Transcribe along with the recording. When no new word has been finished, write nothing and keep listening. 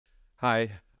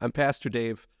Hi, I'm Pastor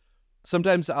Dave.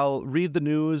 Sometimes I'll read the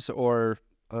news or,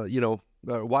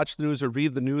 watch the news or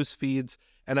read the news feeds,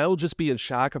 and I will just be in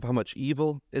shock of how much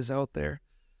evil is out there.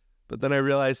 But then I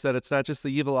realize that it's not just the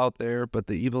evil out there, but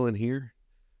the evil in here.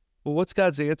 Well, what's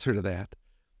God's answer to that?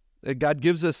 God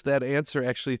gives us that answer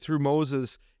actually through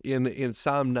Moses in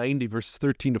Psalm 90, verses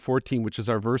 13 to 14, which is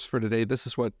our verse for today. This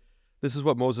is what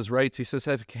Moses writes. He says,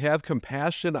 have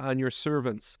compassion on your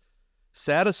servants.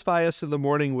 Satisfy us in the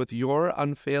morning with your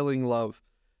unfailing love,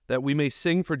 that we may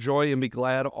sing for joy and be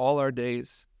glad all our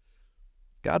days.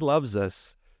 God loves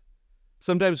us.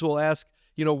 Sometimes we'll ask,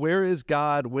 where is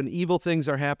God when evil things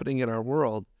are happening in our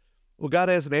world? Well, God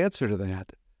has an answer to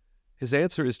that. His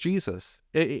answer is Jesus.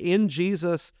 In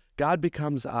Jesus, God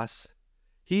becomes us.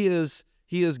 He is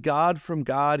God from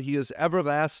God. He is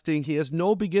everlasting. He has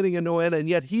no beginning and no end, and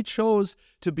yet he chose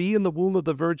to be in the womb of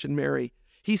the Virgin Mary.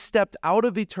 He stepped out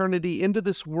of eternity into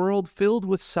this world filled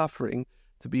with suffering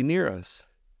to be near us.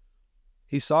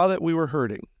 He saw that we were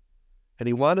hurting, and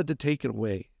he wanted to take it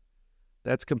away.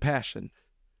 That's compassion.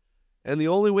 And the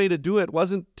only way to do it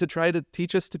wasn't to try to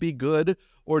teach us to be good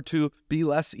or to be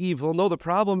less evil. No, the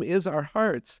problem is our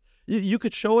hearts. You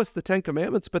could show us the Ten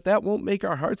Commandments, but that won't make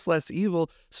our hearts less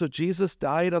evil. So Jesus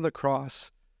died on the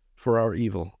cross for our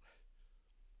evil.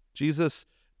 Jesus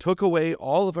took away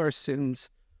all of our sins.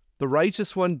 The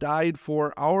righteous one died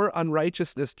for our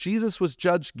unrighteousness. Jesus was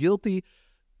judged guilty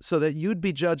so that you'd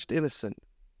be judged innocent.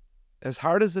 As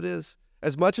hard as it is,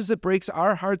 as much as it breaks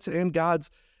our hearts and God's,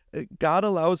 God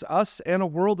allows us and a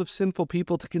world of sinful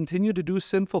people to continue to do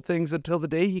sinful things until the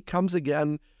day he comes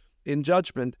again in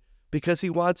judgment, because he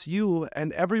wants you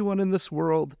and everyone in this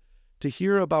world to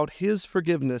hear about his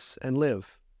forgiveness and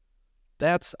live.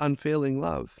 That's unfailing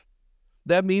love.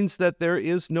 That means that there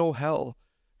is no hell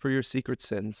for your secret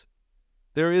sins.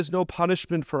 There is no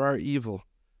punishment for our evil,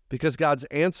 because God's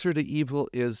answer to evil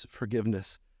is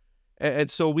forgiveness.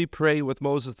 And so we pray with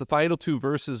Moses, the final two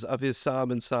verses of his psalm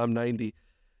in Psalm 90.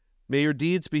 May your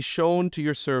deeds be shown to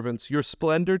your servants, your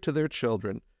splendor to their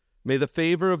children. May the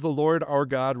favor of the Lord our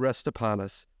God rest upon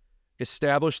us.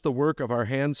 Establish the work of our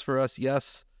hands for us.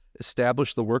 Yes,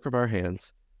 establish the work of our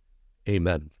hands.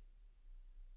 Amen.